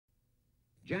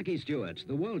Jackie Stewart,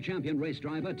 the world champion race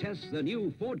driver, tests the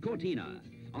new Ford Cortina.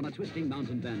 On a twisting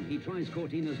mountain bend, he tries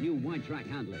Cortina's new wide track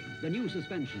handling, the new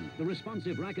suspension, the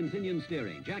responsive rack and pinion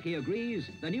steering. Jackie agrees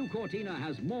the new Cortina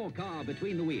has more car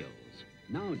between the wheels.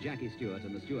 Now Jackie Stewart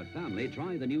and the Stewart family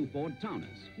try the new Ford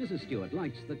Taunus. Mrs. Stewart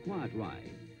likes the quiet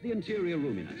ride, the interior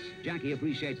roominess. Jackie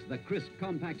appreciates the crisp,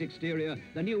 compact exterior,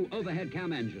 the new overhead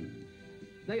cam engine.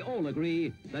 They all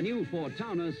agree the new Ford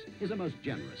Taunus is a most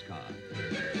generous car.